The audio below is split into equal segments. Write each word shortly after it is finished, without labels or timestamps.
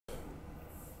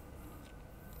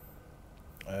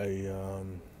I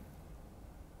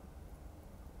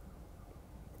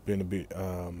been a bit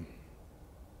I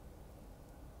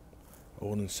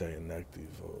wouldn't say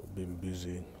inactive or been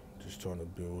busy, just trying to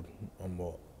build on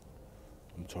what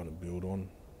I'm trying to build on.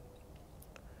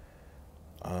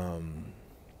 Um,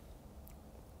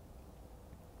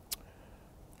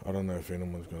 I don't know if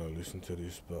anyone's gonna listen to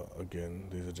this, but again,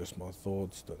 these are just my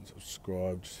thoughts. Don't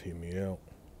subscribe, just hear me out.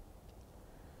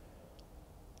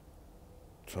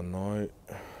 Tonight,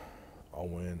 I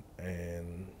went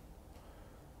and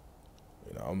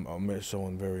I met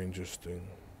someone very interesting.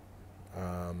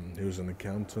 He was an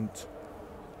accountant.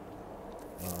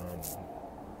 Um,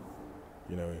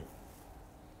 you know,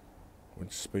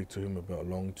 went to speak to him about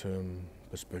long-term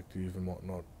perspective and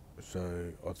whatnot.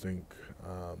 So I think,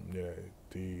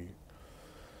 the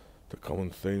the common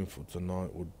theme for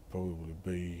tonight would probably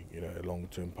be,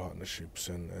 long-term partnerships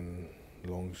and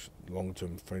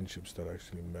long-term friendships that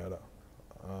actually matter.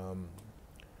 Um,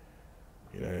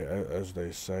 as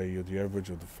they say, you're the average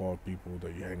of the five people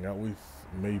that you hang out with.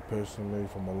 Me personally,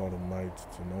 from a lot of mates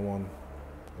to no one,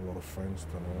 a lot of friends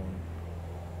to no one.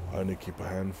 I only keep a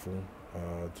handful.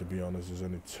 To be honest, there's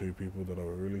only two people that I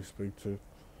really speak to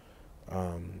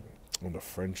um, on the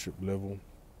friendship level.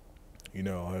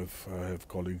 I have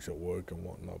colleagues at work and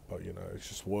whatnot, but it's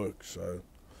just work. So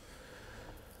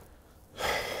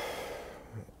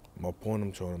my point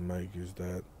I'm trying to make is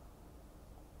that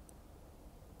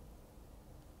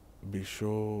be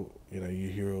sure you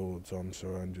hear all the time,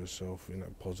 surround yourself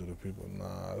positive people.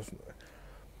 Nah, it's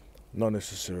not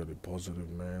necessarily positive,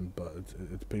 man, but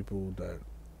it's people that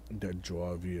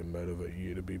drive you and motivate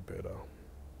you to be better.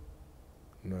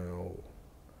 Now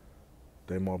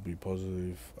they might be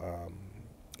positive,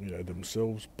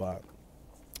 themselves, but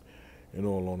in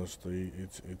all honesty,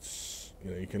 it's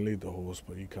you can lead the horse,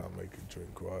 but you can't make it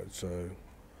drink, right? So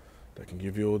they can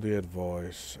give you all the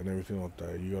advice and everything like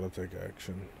that. You gotta take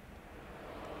action.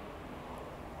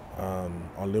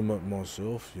 I limit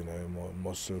myself,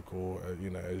 my circle.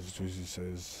 As Juicy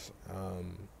says,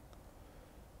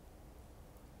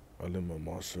 I limit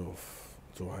myself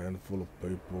to a handful of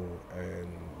people,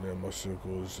 and my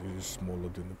circle is smaller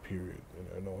than the period.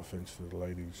 No offense to the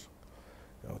ladies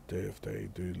out there if they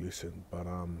do listen, but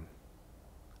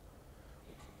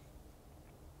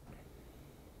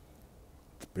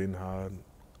it's been hard.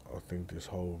 I think this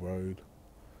whole road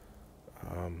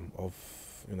of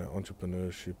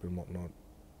entrepreneurship and whatnot.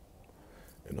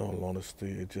 In all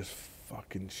honesty, it just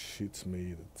fucking shits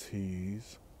me the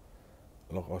tease.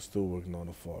 Like I still work 9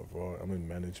 to 5, right? I'm in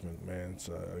management, man.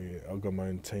 So yeah, I got my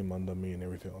own team under me and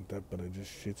everything like that. But it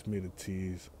just shits me to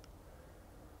tears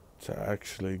to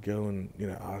actually go and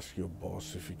ask your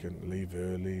boss if you can leave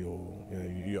early, or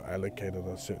you're allocated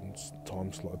a certain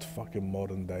time slot. It's fucking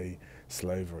modern day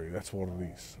slavery. That's what it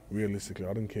is. Realistically,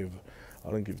 I don't give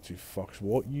two fucks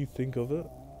what you think of it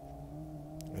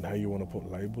and how you want to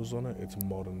put labels on it. It's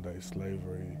modern day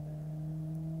slavery.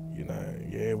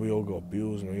 Yeah, we all got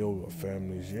bills and we all got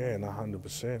families. Yeah, and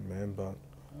 100%, man. But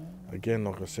again,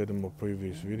 like I said in my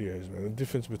previous videos, man, the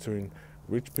difference between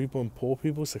rich people and poor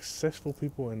people, successful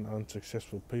people and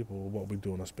unsuccessful people, what we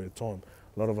do in our spare time.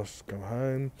 A lot of us come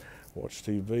home, watch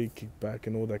TV, kick back,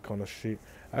 and all that kind of shit.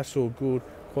 That's all good,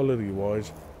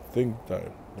 quality-wise. Think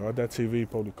though, right? That TV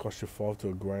probably cost you $5 to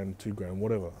 $1,000, $2,000,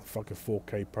 whatever, fucking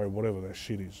 4K Pro, whatever that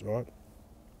shit is, right?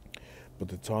 But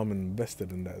the time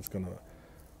invested in that is gonna,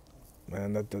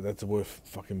 man, that's worth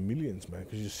fucking millions, man.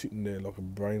 Because you're sitting there like a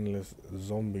brainless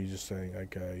zombie, just saying,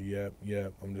 okay, yep,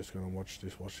 I'm just gonna watch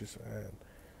this, and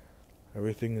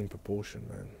everything in proportion,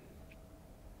 man.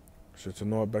 So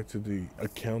tonight, back to the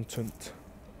accountant,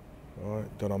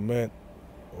 right, that I met.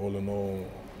 All in all,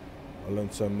 I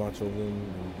learned so much of him,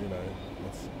 and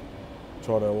let's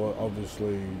try to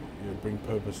obviously bring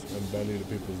purpose and value to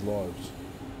people's lives.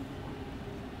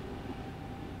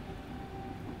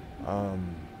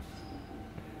 Um,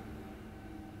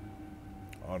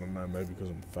 I don't know, maybe because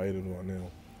I'm faded right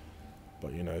now,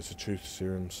 but it's a truth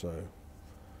serum, so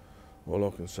all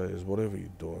I can say is whatever you're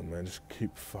doing, man, just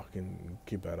keep at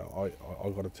it. I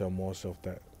got to tell myself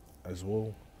that as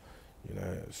well.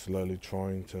 Slowly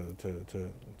trying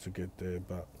to get there,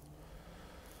 but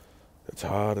it's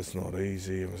hard. It's not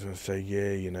easy. I was gonna say,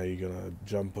 yeah, you're gonna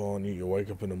jump on. You wake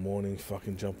up in the morning,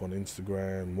 fucking jump on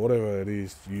Instagram, whatever it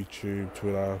is, YouTube,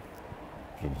 Twitter,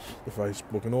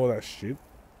 Facebook, and all that shit.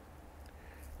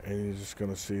 And you're just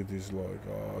gonna see these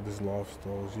these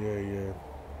lifestyles. Yeah.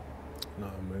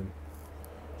 Nah, man.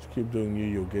 Just keep doing you.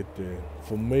 You'll get there.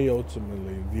 For me,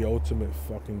 ultimately, the ultimate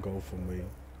fucking goal for me,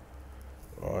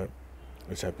 right,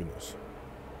 is happiness.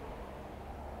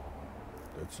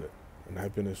 That's it. And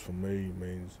happiness for me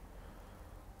means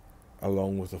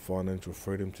along with the financial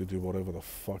freedom to do whatever the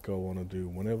fuck I want to do,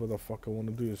 whenever the fuck I want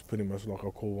to do. It's pretty much like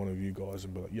I'll call one of you guys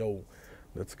and be like, yo,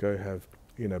 let's go have,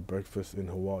 breakfast in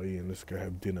Hawaii and let's go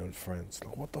have dinner in France.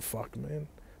 Like, what the fuck, man?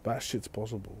 That shit's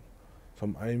possible. So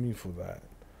I'm aiming for that.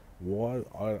 Why?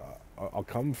 I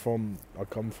come from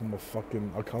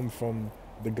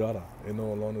the gutter, in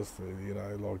all honesty,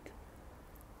 like,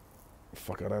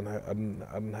 fuck, I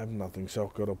didn't have nothing, so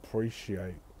I've got to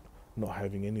appreciate not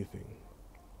having anything.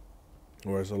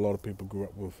 Whereas a lot of people grew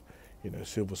up with,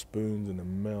 silver spoons in their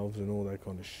mouths and all that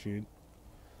kind of shit.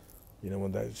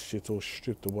 When that shit's all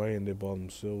stripped away and they're by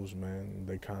themselves, man,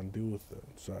 they can't deal with it.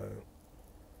 So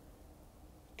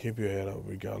keep your head up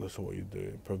regardless of what you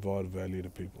do. Provide value to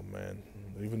people, man.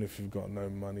 Even if you've got no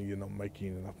money, you're not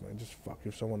making enough, man. Just fuck,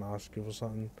 if someone asks you for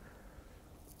something,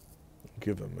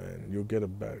 give it, man. You'll get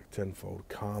it back tenfold.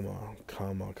 Karma,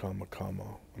 karma, karma, karma.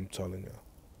 I'm telling you.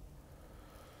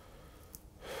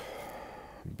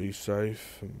 Be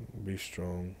safe, be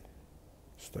strong,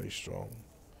 stay strong.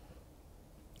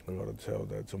 I gotta tell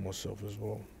that to myself as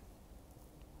well.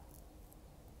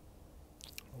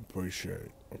 Appreciate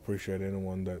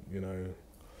anyone that,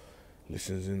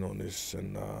 listens in on this,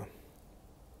 and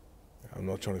I'm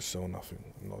not trying to sell nothing.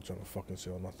 I'm not trying to fucking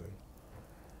sell nothing.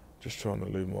 Just trying to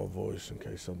leave my voice in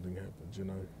case something happens,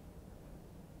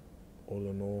 All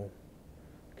in all,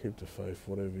 keep the faith,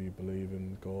 whatever you believe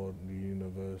in, God, the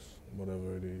universe,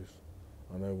 whatever it is.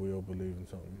 I know we all believe in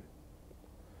something.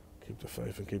 Keep the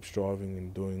faith and keep striving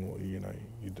and doing what you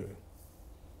do.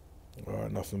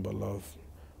 Alright, nothing but love.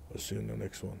 I'll see you in the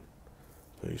next one.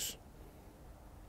 Peace.